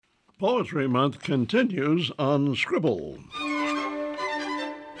Poetry Month continues on Scribble.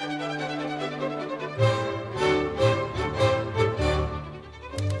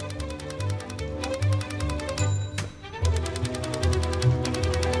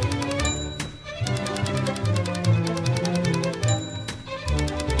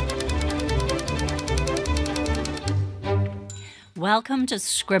 Welcome to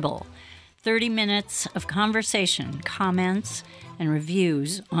Scribble, 30 minutes of conversation, comments, and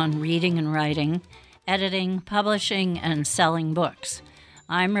reviews on reading and writing, editing, publishing, and selling books.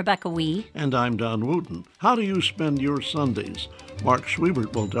 I'm Rebecca Wee. And I'm Don Wooten. How do you spend your Sundays? Mark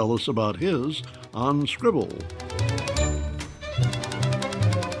Schwiebert will tell us about his on Scribble.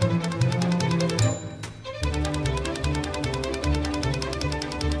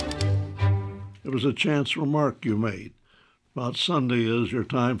 It was a chance remark you made about Sunday is your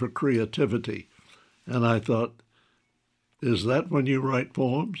time for creativity. And I thought, is that when you write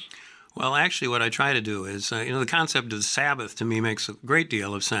poems? Well, actually, what I try to do is, the concept of the Sabbath to me makes a great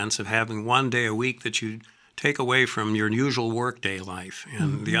deal of sense, of having one day a week that you take away from your usual workday life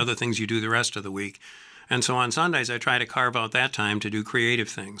and the other things you do the rest of the week. And so on Sundays, I try to carve out that time to do creative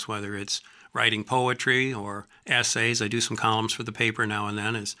things, whether it's writing poetry or essays. I do some columns for the paper now and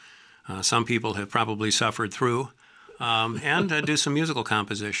then, as some people have probably suffered through. And do some musical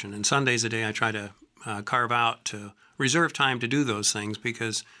composition. And Sunday's a day I try to carve out to reserve time to do those things,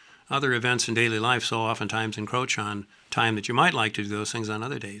 because other events in daily life so oftentimes encroach on time that you might like to do those things on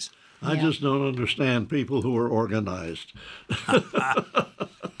other days. I just don't understand people who are organized.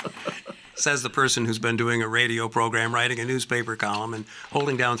 Says the person who's been doing a radio program, writing a newspaper column, and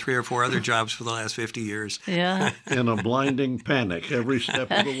holding down 3 or 4 other jobs for the last 50 years. Yeah. In a blinding panic every step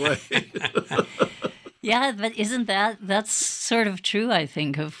of the way. Yeah, but that's sort of true, I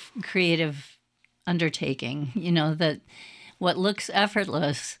think, of creative undertaking, that what looks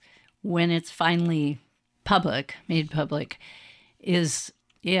effortless when it's finally made public, is,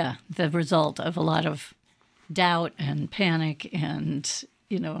 the result of a lot of doubt and panic and,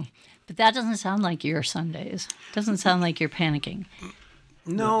 but that doesn't sound like your Sundays. Doesn't sound like you're panicking.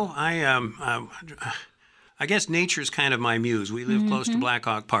 No, I guess nature's kind of my muse. We live close to Black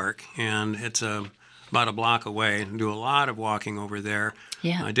Hawk Park, and it's about a block away, and do a lot of walking over there.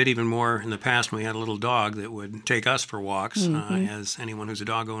 Yeah. I did even more in the past when we had a little dog that would take us for walks, as anyone who's a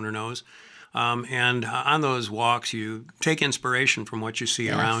dog owner knows. And on those walks, you take inspiration from what you see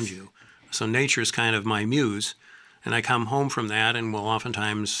around you. So nature is kind of my muse, and I come home from that and will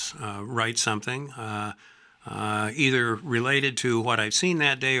oftentimes write something, either related to what I've seen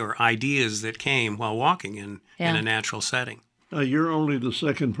that day or ideas that came while walking in a natural setting. You're only the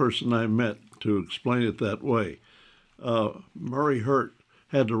second person I met to explain it that way. Murray Hurt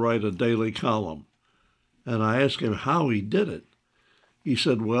had to write a daily column, and I asked him how he did it. He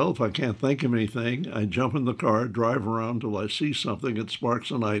said, well, if I can't think of anything, I jump in the car, drive around till I see something that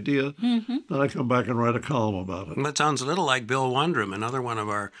sparks an idea, then I come back and write a column about it. Well, that sounds a little like Bill Wondrum, another one of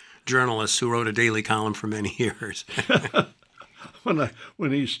our journalists who wrote a daily column for many years.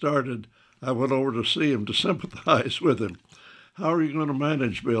 When he started, I went over to see him to sympathize with him. How are you going to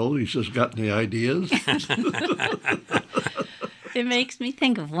manage, Bill? He says, got any ideas? It makes me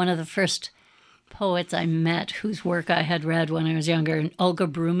think of one of the first poets I met whose work I had read when I was younger, Olga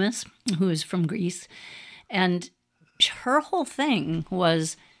Brumis, who is from Greece. And her whole thing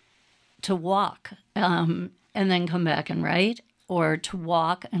was to walk and then come back and write, or to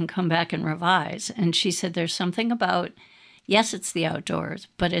walk and come back and revise. And she said there's something about, yes, it's the outdoors,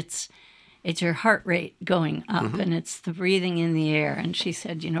 but it's your heart rate going up, and it's the breathing in the air. And she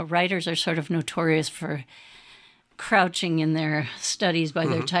said, writers are sort of notorious for crouching in their studies by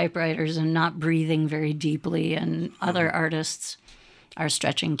their typewriters and not breathing very deeply. And other artists are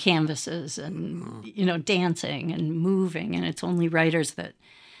stretching canvases and, dancing and moving. And it's only writers that...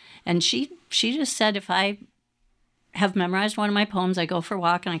 And she just said, if I have memorized one of my poems, I go for a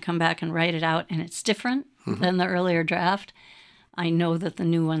walk and I come back and write it out, and it's different than the earlier draft, I know that the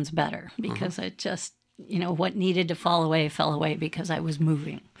new one's better, because it just, what needed to fall away because I was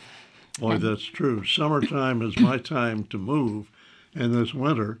moving. Boy, that's true. Summertime is my time to move, and this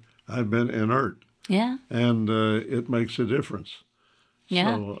winter I've been inert. Yeah. And it makes a difference.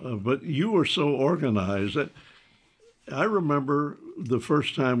 Yeah. So, but you were so organized. I remember the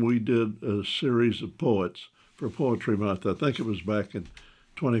first time we did a series of poets for Poetry Month. I think it was back in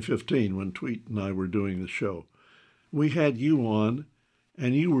 2015 when Tweet and I were doing the show. We had you on,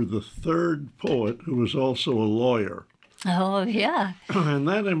 and you were the third poet who was also a lawyer. Oh, yeah. And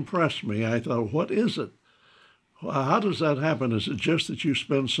that impressed me. I thought, what is it? How does that happen? Is it just that you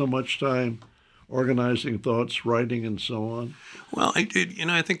spend so much time organizing thoughts, writing, and so on? Well, I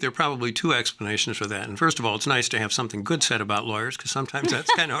think there are probably two explanations for that. And first of all, it's nice to have something good said about lawyers because sometimes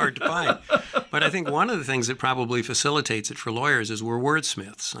that's kind of hard to find. But I think one of the things that probably facilitates it for lawyers is we're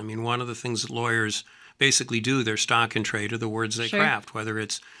wordsmiths. I mean, one of the things that lawyers basically do, their stock and trade, are the words they craft, whether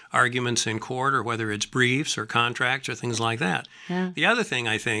it's arguments in court or whether it's briefs or contracts or things like that. Yeah. The other thing,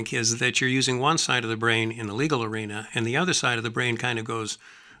 I think, is that you're using one side of the brain in the legal arena and the other side of the brain kind of goes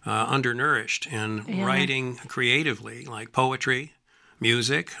undernourished. And writing creatively, like poetry,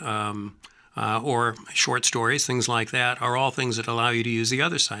 music, or short stories, things like that, are all things that allow you to use the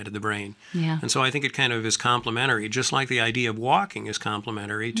other side of the brain. Yeah. And so I think it kind of is complementary, just like the idea of walking is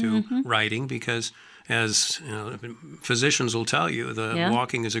complementary to writing, because as physicians will tell you,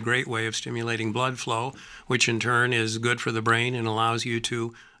 walking is a great way of stimulating blood flow, which in turn is good for the brain and allows you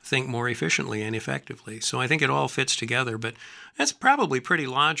to think more efficiently and effectively. So I think it all fits together, but that's probably pretty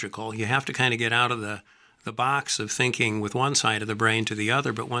logical. You have to kind of get out of the box of thinking with one side of the brain to the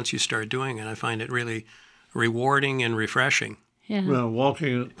other, but once you start doing it, I find it really rewarding and refreshing. Yeah. Well,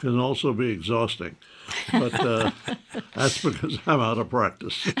 walking can also be exhausting, but that's because I'm out of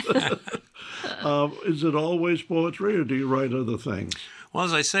practice. Is it always poetry, or do you write other things? Well,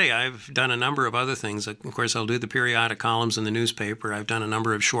 as I say, I've done a number of other things. Of course, I'll do the periodic columns in the newspaper. I've done a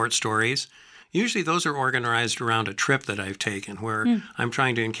number of short stories. Usually those are organized around a trip that I've taken where I'm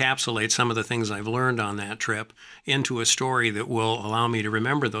trying to encapsulate some of the things I've learned on that trip into a story that will allow me to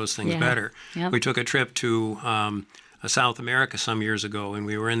remember those things better. Yep. We took a trip to South America some years ago, and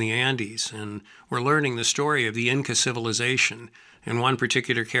we were in the Andes, and we're learning the story of the Inca civilization and one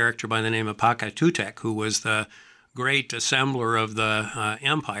particular character by the name of Pacatutec, who was the great assembler of the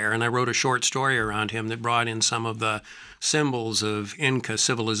empire, and I wrote a short story around him that brought in some of the symbols of Inca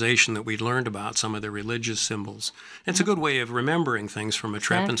civilization that we'd learned about, some of the religious symbols. It's a good way of remembering things from a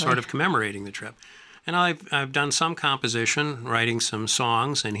trip and sort of commemorating the trip. And I've done some composition, writing some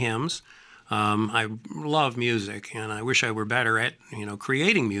songs and hymns. I love music, and I wish I were better at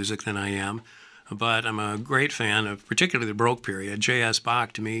creating music than I am. But I'm a great fan of particularly the Baroque period. J.S.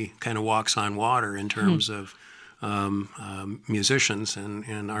 Bach, to me, kind of walks on water in terms of musicians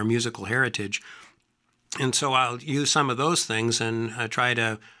and our musical heritage. And so I'll use some of those things and try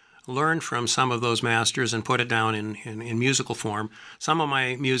to learn from some of those masters and put it down in musical form. Some of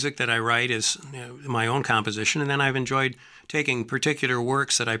my music that I write is my own composition, and then I've enjoyed taking particular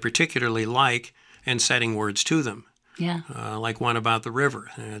works that I particularly like and setting words to them. Yeah. Like one about the river.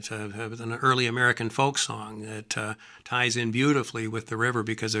 It's an early American folk song that ties in beautifully with the river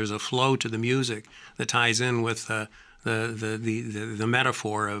because there's a flow to the music that ties in with the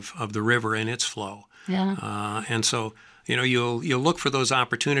metaphor of the river and its flow. Yeah. And so, you'll look for those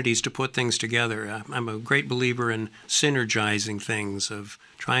opportunities to put things together. I'm a great believer in synergizing things, of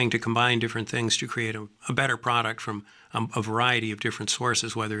trying to combine different things to create a better product from a variety of different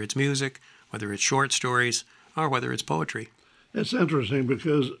sources, whether it's music, whether it's short stories, or whether it's poetry. It's interesting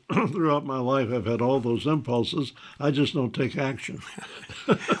because throughout my life I've had all those impulses. I just don't take action.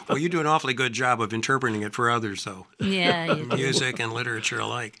 Well, you do an awfully good job of interpreting it for others, though. Yeah, you do. Music and literature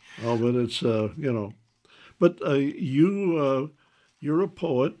alike. Oh, but it's, But you're a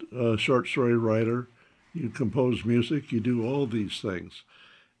poet, a short story writer. You compose music. You do all these things.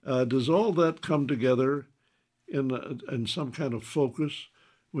 Does all that come together in some kind of focus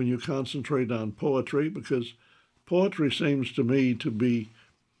when you concentrate on poetry? Because poetry seems to me to be,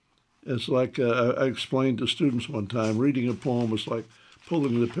 it's like I explained to students one time, reading a poem is like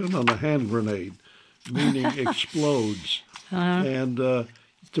pulling the pin on a hand grenade, meaning explodes. And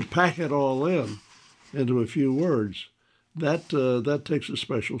to pack it all into a few words, that takes a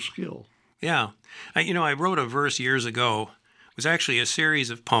special skill. Yeah. I wrote a verse years ago. It was actually a series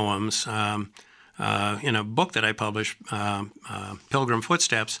of poems in a book that I published, Pilgrim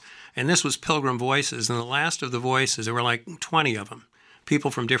Footsteps, and this was Pilgrim Voices, and the last of the voices, there were like 20 of them,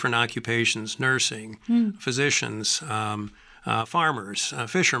 people from different occupations, nursing, physicians, farmers,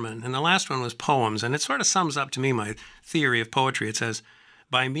 fishermen, and the last one was poems, and it sort of sums up to me my theory of poetry. It says,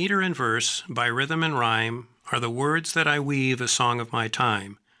 "By meter and verse, by rhythm and rhyme, are the words that I weave a song of my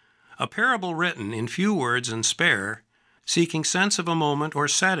time, a parable written in few words and spare, seeking sense of a moment or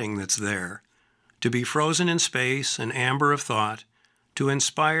setting that's there, to be frozen in space, an amber of thought, to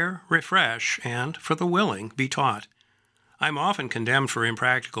inspire, refresh, and, for the willing, be taught. I'm often condemned for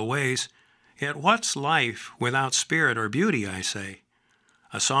impractical ways, yet what's life without spirit or beauty, I say?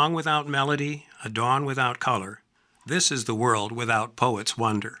 A song without melody, a dawn without color, this is the world without poet's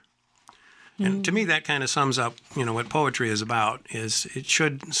wonder." And to me, that kind of sums up, what poetry is about, is it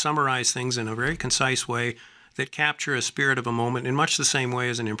should summarize things in a very concise way that capture a spirit of a moment in much the same way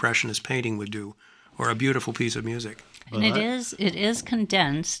as an impressionist painting would do. or a beautiful piece of music. And it is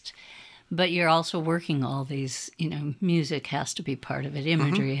condensed, but you're also working all these, music has to be part of it,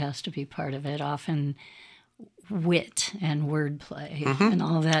 imagery has to be part of it, often wit and wordplay and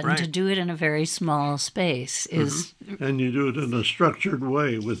all that. Right. And to do it in a very small space is... And you do it in a structured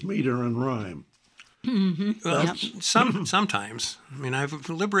way with meter and rhyme. Well, sometimes. I mean, I've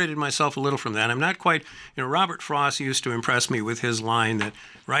liberated myself a little from that. I'm not quite, Robert Frost used to impress me with his line that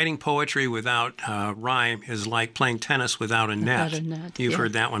writing poetry without rhyme is like playing tennis without a net. You've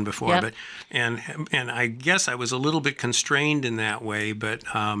heard that one before. Yep. But and I guess I was a little bit constrained in that way, but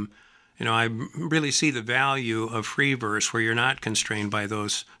I really see the value of free verse where you're not constrained by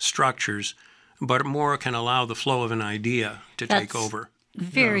those structures, but more can allow the flow of an idea to take over.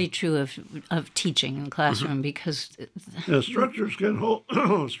 Very true of teaching in the classroom because structures can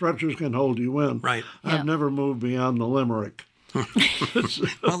hold you in. Right. I've never moved beyond the limerick.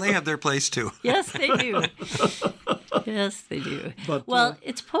 Well, they have their place too. Yes, they do. Yes, they do. But,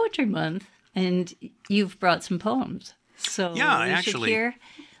 it's Poetry Month, and you've brought some poems. So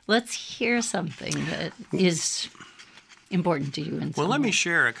let's hear something that is important to you in some Well, let way. me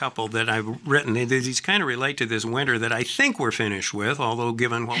share a couple that I've written. These kind of relate to this winter that I think we're finished with, although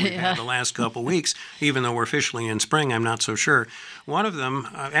given what we've had the last couple weeks, even though we're officially in spring, I'm not so sure. One of them,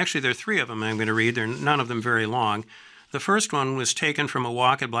 actually there are three of them I'm going to read. They're none of them very long. The first one was taken from a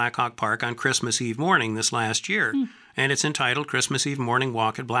walk at Blackhawk Park on Christmas Eve morning this last year, and it's entitled Christmas Eve Morning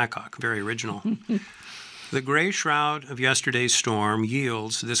Walk at Blackhawk. Very original. The gray shroud of yesterday's storm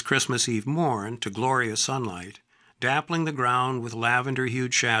yields this Christmas Eve morn to glorious sunlight, dappling the ground with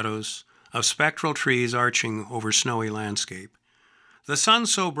lavender-hued shadows of spectral trees arching over snowy landscape. The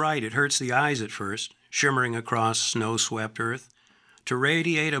sun's so bright it hurts the eyes at first, shimmering across snow-swept earth, to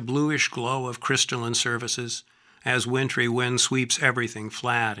radiate a bluish glow of crystalline surfaces as wintry wind sweeps everything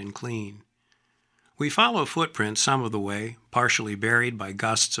flat and clean. We follow footprints some of the way, partially buried by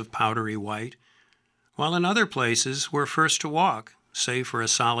gusts of powdery white, while in other places we're first to walk, save for a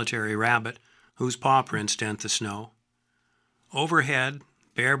solitary rabbit whose paw prints dent the snow. Overhead,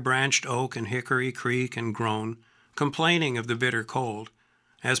 bare-branched oak and hickory creak and groan, complaining of the bitter cold,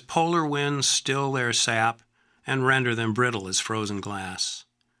 as polar winds still their sap and render them brittle as frozen glass.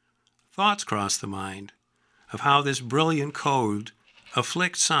 Thoughts cross the mind of how this brilliant code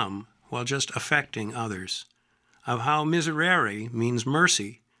afflicts some while just affecting others, of how miserere means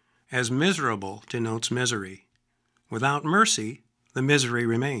mercy, as miserable denotes misery. Without mercy, the misery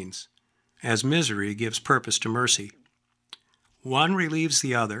remains, as misery gives purpose to mercy. One relieves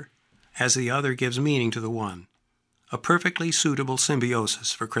the other, as the other gives meaning to the one. A perfectly suitable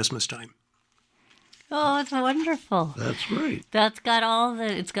symbiosis for Christmas time. Oh, it's wonderful. That's great. That's got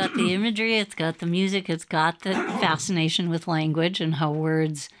it's got the imagery, it's got the music, it's got the fascination with language and how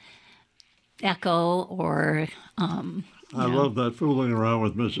words echo or... I love that fooling around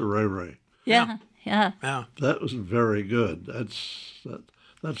with Miserere. Yeah. That was very good.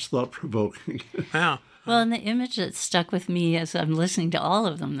 That's thought-provoking. Yeah. Well, and the image that stuck with me as I'm listening to all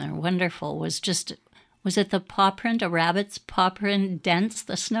of them, they're wonderful, was it the paw print, a rabbit's paw print dents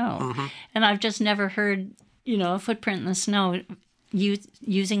the snow? Mm-hmm. And I've just never heard, a footprint in the snow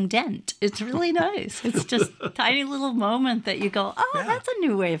using dent. It's really nice. It's just a tiny little moment that you go, that's a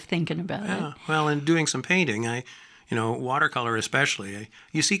new way of thinking about it. Well, in doing some painting, watercolor especially,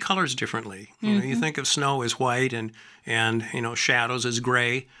 you see colors differently. You think of snow as white and shadows as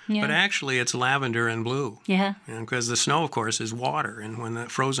gray, but actually it's lavender and blue. Yeah. Because the snow, of course, is water, and when the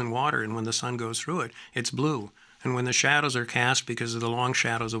frozen water, and when the sun goes through it, it's blue. And when the shadows are cast because of the long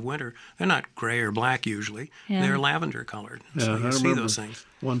shadows of winter, they're not gray or black usually. Yeah. They're lavender colored. Yeah, so you see those things.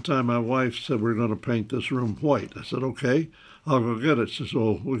 One time my wife said, we're going to paint this room white. I said, okay, I'll go get it. She says,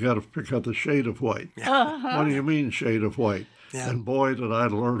 well, we got to pick out the shade of white. Yeah. What do you mean shade of white? Yeah. And boy, did I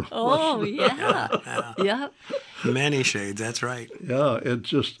learn a lesson. Yeah. Many shades, that's right. Yeah,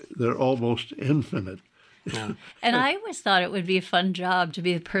 they're almost infinite. Yeah. And I always thought it would be a fun job to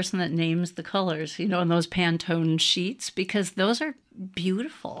be the person that names the colors, in those Pantone sheets, because those are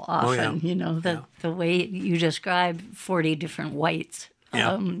beautiful often, the way you describe 40 different whites.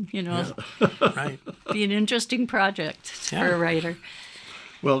 Yeah. Right. Be an interesting project for a writer.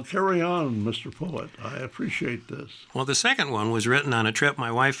 Well, carry on, Mr. Poet. I appreciate this. Well, the second one was written on a trip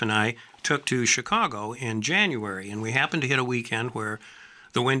my wife and I took to Chicago in January, and we happened to hit a weekend where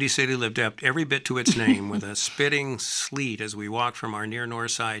the Windy City lived up every bit to its name with a spitting sleet as we walked from our near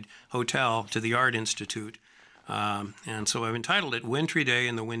North Side hotel to the Art Institute. And so I've entitled it Wintry Day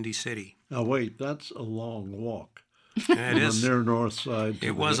in the Windy City. Now, wait, that's a long walk. It is. Near North Side.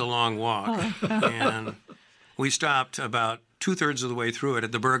 It was a long walk. And we stopped about 2/3 of the way through it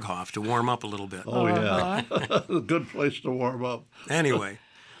at the Berghof to warm up a little bit. Oh, yeah. A good place to warm up. Anyway,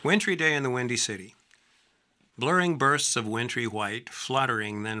 wintry day in the Windy City. Blurring bursts of wintry white,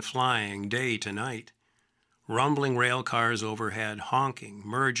 fluttering, then flying, day to night. Rumbling rail cars overhead, honking,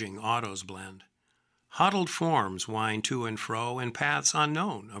 merging, autos blend. Huddled forms wind to and fro in paths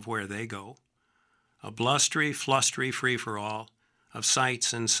unknown of where they go. A blustery, flustery free-for-all of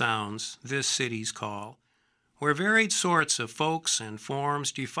sights and sounds, this city's call, where varied sorts of folks and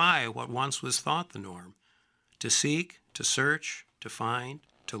forms defy what once was thought the norm, to seek, to search, to find,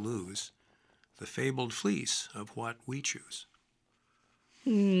 to lose, the fabled fleece of what we choose.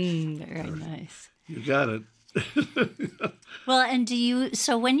 Very nice. You got it. Well, and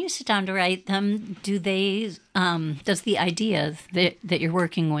so when you sit down to write them, does the idea that you're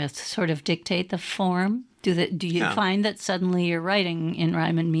working with sort of dictate the form? Do you find that suddenly you're writing in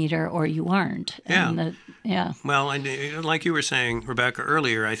rhyme and meter, or you aren't? Yeah. Well, and like you were saying, Rebecca,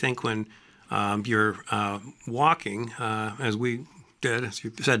 earlier, I think when you're walking, as we did, as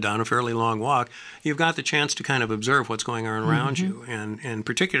you said, down a fairly long walk, you've got the chance to kind of observe what's going on around you, and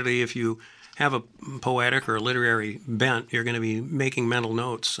particularly if you have a poetic or a literary bent, you're going to be making mental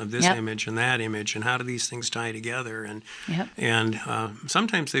notes of this image and that image, and how do these things tie together, and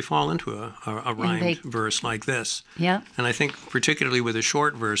sometimes they fall into a rhymed verse like this. Yeah. And I think particularly with a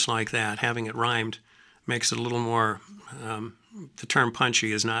short verse like that, having it rhymed makes it a little more. The term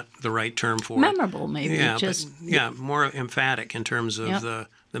punchy is not the right term for memorable, maybe. Yeah, more emphatic in terms of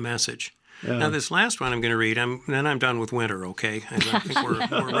the message. Yeah. Now, this last one I'm going to read, then I'm done with winter, okay? I think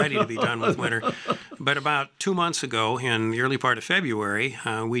we're ready to be done with winter. But about 2 months ago, in the early part of February,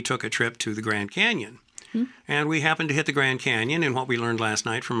 we took a trip to the Grand Canyon. And we happened to hit the Grand Canyon, and what we learned last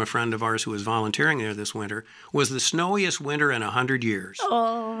night from a friend of ours who was volunteering there this winter was the snowiest winter in 100 years.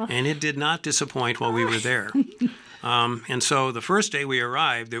 Oh. And it did not disappoint while we were there. And so the first day we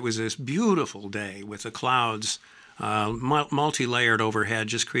arrived, it was this beautiful day with the clouds multi-layered overhead,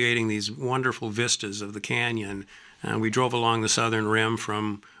 just creating these wonderful vistas of the canyon. And we drove along the southern rim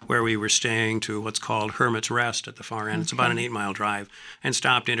from where we were staying to what's called Hermit's Rest at the far end. Okay. It's about an 8-mile drive, and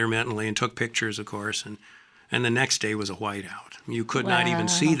stopped intermittently and took pictures, of course. And the next day was a whiteout. You could not even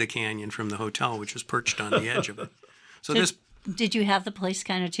see the canyon from the hotel, which was perched on the edge of it. So Did you have the place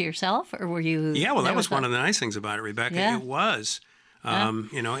kind of to yourself, or were you? Yeah, well, that was one of the nice things about it, Rebecca. Yeah. It was.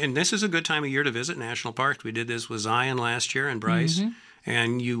 And this is a good time of year to visit national parks. We did this with Zion last year and Bryce,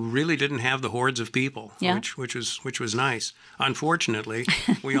 and you really didn't have the hordes of people, which was nice. Unfortunately,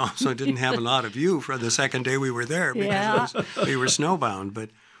 we also didn't have a lot of you for the second day we were there because we were snowbound.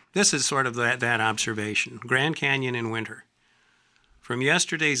 But this is sort of that observation. Grand Canyon in winter. From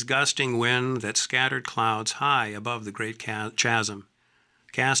yesterday's gusting wind that scattered clouds high above the great chasm,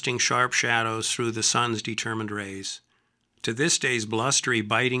 casting sharp shadows through the sun's determined rays, to this day's blustery,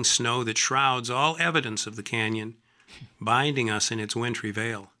 biting snow that shrouds all evidence of the canyon, binding us in its wintry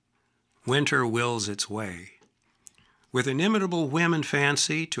veil. Winter wills its way. With inimitable whim and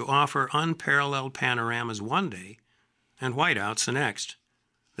fancy to offer unparalleled panoramas one day and whiteouts the next,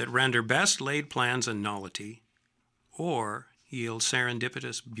 that render best laid plans a nullity, or yield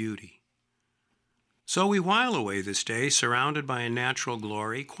serendipitous beauty. So we while away this day, surrounded by a natural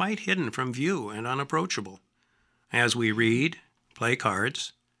glory, quite hidden from view and unapproachable, as we read, play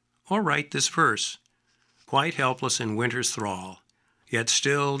cards, or write this verse, quite helpless in winter's thrall, yet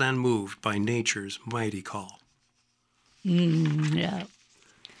stilled and moved by nature's mighty call. Yeah.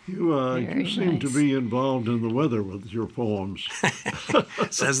 You seem to be involved in the weather with your poems.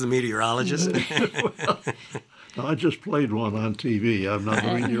 Says the meteorologist. Well, I just played one on TV. I'm not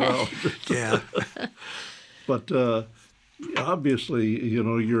a meteorologist. Yeah. But obviously,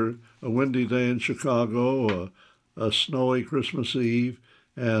 you're a windy day in Chicago, a snowy Christmas Eve,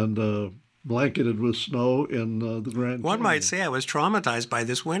 and blanketed with snow in the Grand Canyon. One might say I was traumatized by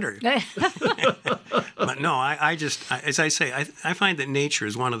this winter. But no, I as I say, I find that nature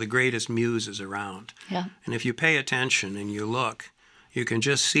is one of the greatest muses around. Yeah. And if you pay attention and you look, you can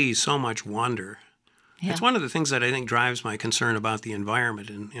just see so much wonder. Yeah. It's one of the things that I think drives my concern about the environment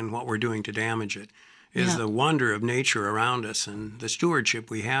and what we're doing to damage it, is the wonder of nature around us and the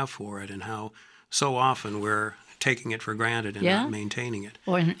stewardship we have for it, and how so often we're taking it for granted and not maintaining it.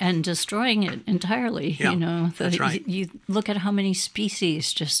 And destroying it entirely. Yeah, that's right. You look at how many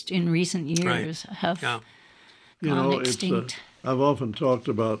species just in recent years have gone extinct. I've often talked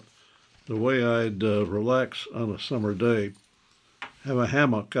about the way I'd relax on a summer day, have a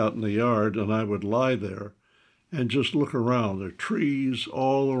hammock out in the yard, and I would lie there and just look around. There are trees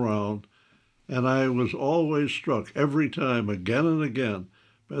all around, and I was always struck every time, again and again,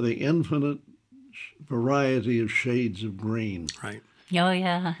 by the infinite variety of shades of green. Right. Oh,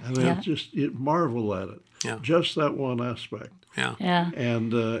 yeah. I mean, Yeah. you marvel at it. Yeah. Just that one aspect. Yeah. Yeah.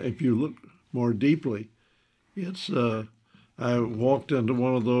 And if you look more deeply, it's I walked into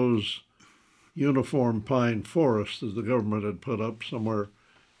one of those uniform pine forests that the government had put up somewhere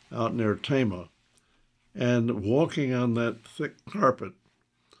out near Tama, and walking on that thick carpet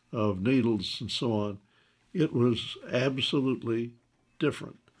of needles and so on, it was absolutely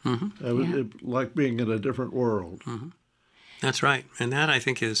different. Mm-hmm. It was like being in a different world. Mm-hmm. That's right. And that, I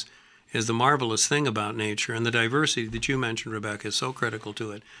think, is the marvelous thing about nature. And the diversity that you mentioned, Rebecca, is so critical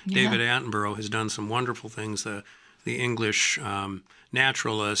to it. Yeah. David Attenborough has done some wonderful things, the English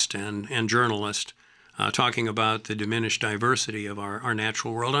naturalist and journalist, talking about the diminished diversity of our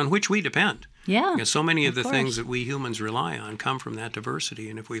natural world on which we depend. Yeah. Because so many of the course. things that we humans rely on come from that diversity.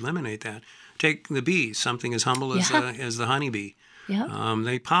 And if we eliminate that, take the bees, something as humble as the honeybee. Yeah.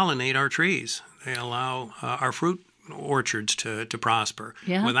 They pollinate our trees. They allow our fruit orchards to prosper.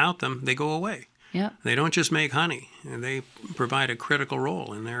 Yeah. Without them, they go away. Yeah. They don't just make honey. They provide a critical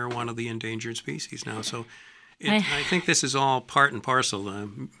role, and they're one of the endangered species now. So I think this is all part and parcel.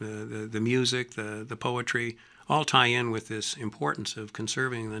 The music, the poetry, all tie in with this importance of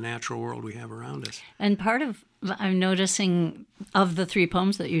conserving the natural world we have around us. And part of, I'm noticing, of the 3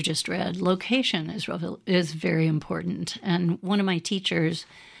 poems that you just read, location is very important. And one of my teachers,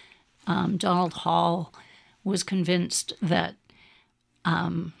 Donald Hall, was convinced that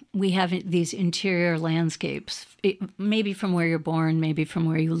we have these interior landscapes, maybe from where you're born, maybe from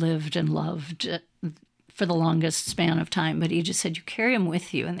where you lived and loved for the longest span of time. But he just said you carry them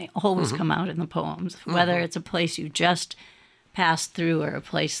with you, and they always come out in the poems, whether it's a place you just passed through or a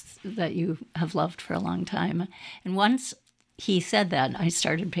place that you have loved for a long time. And once he said that, I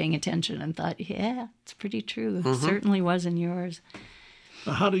started paying attention and thought, yeah, it's pretty true. It certainly was in yours.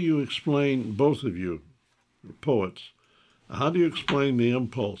 How do you explain, both of you, poets, how do you explain the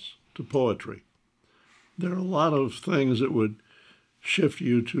impulse to poetry? There are a lot of things that would shift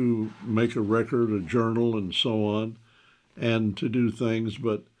you to make a record, a journal, and so on, and to do things,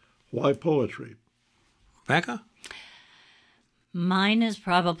 but why poetry? Becca? Mine is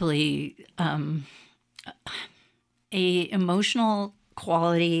probably a emotional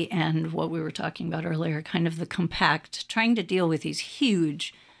quality and what we were talking about earlier, kind of the compact, trying to deal with these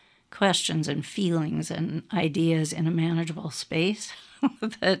huge questions and feelings and ideas in a manageable space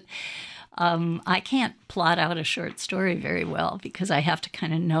that I can't plot out a short story very well because I have to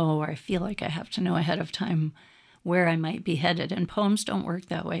kind of know, or I feel like I have to know ahead of time where I might be headed. And poems don't work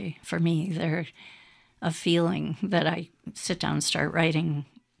that way for me. They're a feeling that I sit down and start writing,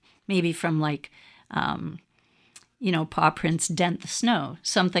 maybe from like, Paw Prints Dent the Snow,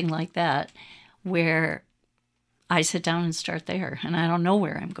 something like that, where I sit down and start there, and I don't know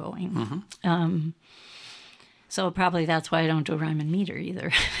where I'm going. So probably that's why I don't do rhyme and meter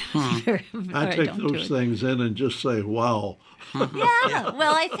either. I take those things in and just say, wow. Yeah,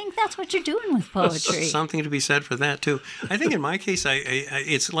 well, I think that's what you're doing with poetry. Something to be said for that, too. I think in my case,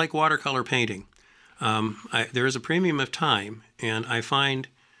 it's like watercolor painting. There is a premium of time, and I find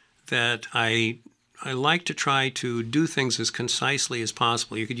that I like to try to do things as concisely as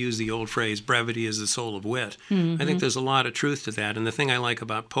possible. You could use the old phrase, brevity is the soul of wit. I think there's a lot of truth to that. And the thing I like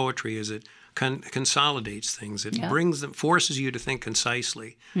about poetry is it consolidates things. It forces you to think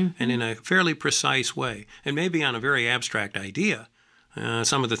concisely and in a fairly precise way. And maybe on a very abstract idea.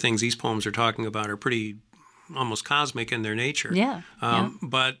 Some of the things these poems are talking about are pretty almost cosmic in their nature.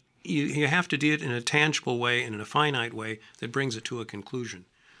 But you have to do it in a tangible way and in a finite way that brings it to a conclusion.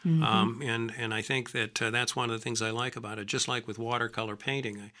 And I think that that's one of the things I like about it. Just like with watercolor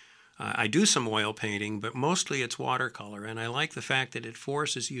painting, I do some oil painting, but mostly it's watercolor. And I like the fact that it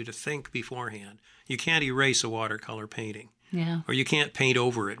forces you to think beforehand. You can't erase a watercolor painting. Or you can't paint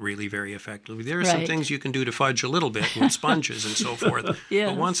over it really very effectively. There are some things you can do to fudge a little bit with sponges and so forth.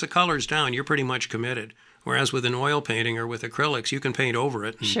 But once the color's down, you're pretty much committed. Whereas with an oil painting or with acrylics, you can paint over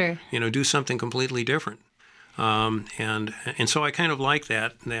it and do something completely different. And so I kind of like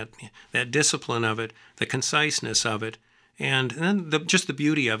that discipline of it, the conciseness of it, and then just the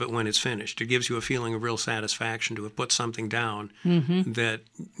beauty of it when it's finished. It gives you a feeling of real satisfaction to have put something down that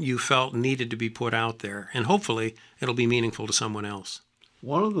you felt needed to be put out there, and hopefully it'll be meaningful to someone else.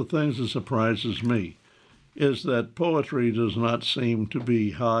 One of the things that surprises me is that poetry does not seem to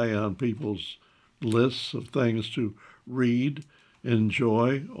be high on people's lists of things to read,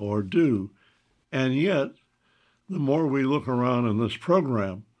 enjoy, or do, and yet the more we look around in this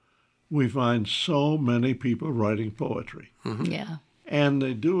program, we find so many people writing poetry. And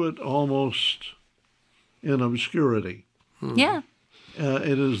they do it almost in obscurity. Yeah.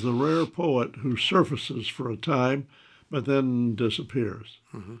 It is the rare poet who surfaces for a time, but then disappears.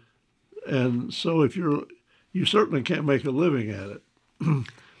 Mm-hmm. And so you certainly can't make a living at it.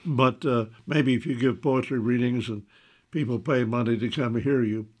 But maybe if you give poetry readings and people pay money to come hear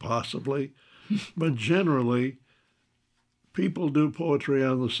you, possibly. But generally, people do poetry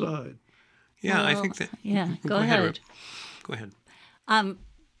on the side. Yeah, well, I think that. Yeah, go ahead. Go ahead.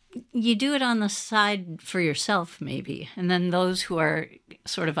 You do it on the side for yourself, maybe. And then those who are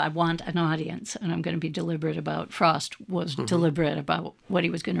sort of, I want an audience, and I'm going to be deliberate about. Frost was deliberate about what he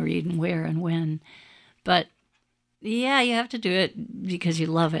was going to read and where and when. But yeah, you have to do it because you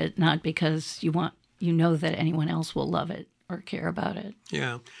love it, not because you know that anyone else will love it or care about it.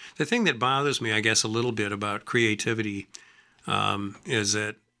 Yeah. The thing that bothers me, I guess, a little bit about creativity is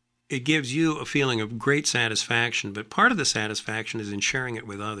that it gives you a feeling of great satisfaction, but part of the satisfaction is in sharing it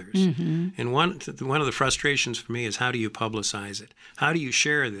with others. Mm-hmm. And one of the frustrations for me is, how do you publicize it? How do you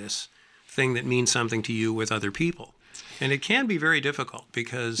share this thing that means something to you with other people? And it can be very difficult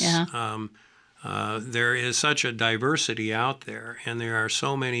because there is such a diversity out there, and there are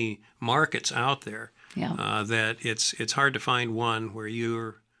so many markets out there that it's hard to find one where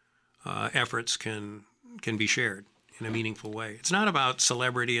your efforts can be shared in a meaningful way. It's not about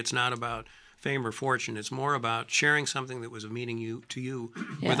celebrity. It's not about fame or fortune. It's more about sharing something that was of meaning to you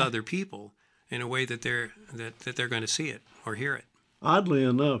with other people in a way that they're going to see it or hear it. Oddly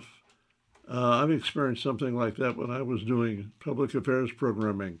enough, I've experienced something like that when I was doing public affairs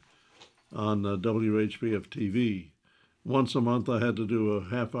programming on WHBF TV. Once a month, I had to do a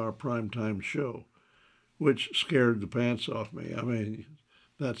half-hour primetime show, which scared the pants off me. I mean,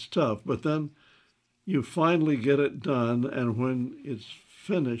 that's tough. But then you finally get it done, and when it's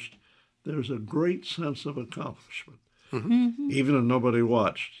finished, there's a great sense of accomplishment. Mm-hmm. Even if nobody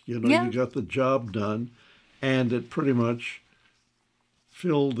watched. You got the job done, and it pretty much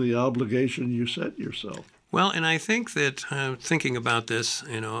filled the obligation you set yourself. Well, and I think that thinking about this,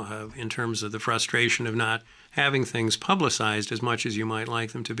 in terms of the frustration of not having things publicized as much as you might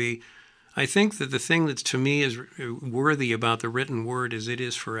like them to be, I think that the thing that to me is worthy about the written word is it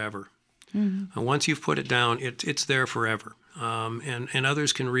is forever. Mm-hmm. Once you've put it down, it's there forever. And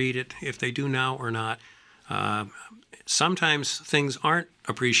others can read it if they do now or not. Sometimes things aren't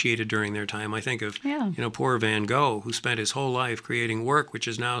appreciated during their time. I think of, poor Van Gogh, who spent his whole life creating work, which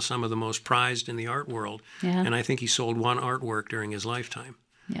is now some of the most prized in the art world. Yeah. And I think he sold one artwork during his lifetime.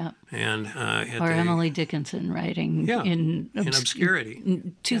 Yeah. And Emily Dickinson writing in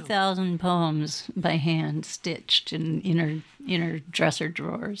obscurity. 2,000 poems by hand stitched in her dresser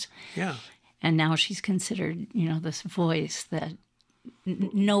drawers. Yeah. And now she's considered, this voice that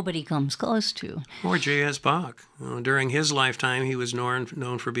nobody comes close to. Or J.S. Bach. During his lifetime, he was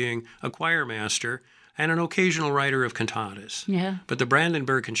known for being a choir master and an occasional writer of cantatas. Yeah. But the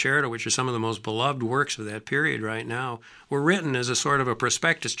Brandenburg Concerto, which are some of the most beloved works of that period right now, were written as a sort of a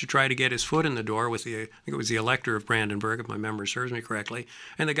prospectus to try to get his foot in the door with I think it was the Elector of Brandenburg, if my memory serves me correctly,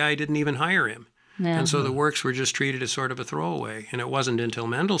 and the guy didn't even hire him. Yeah. And so the works were just treated as sort of a throwaway. And it wasn't until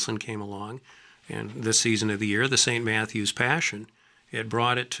Mendelssohn came along, and this season of the year, the St. Matthew's Passion, it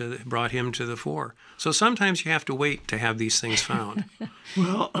brought him to the fore. So sometimes you have to wait to have these things found.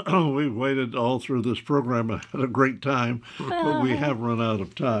 Well, we've waited all through this program. I had a great time, but we have run out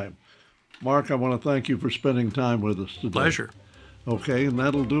of time. Mark, I want to thank you for spending time with us today. Pleasure. Okay, and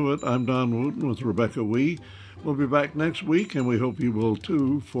that'll do it. I'm Don Wooten with Rebecca Wee. We'll be back next week, and we hope you will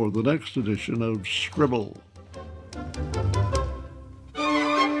too, for the next edition of Scribble.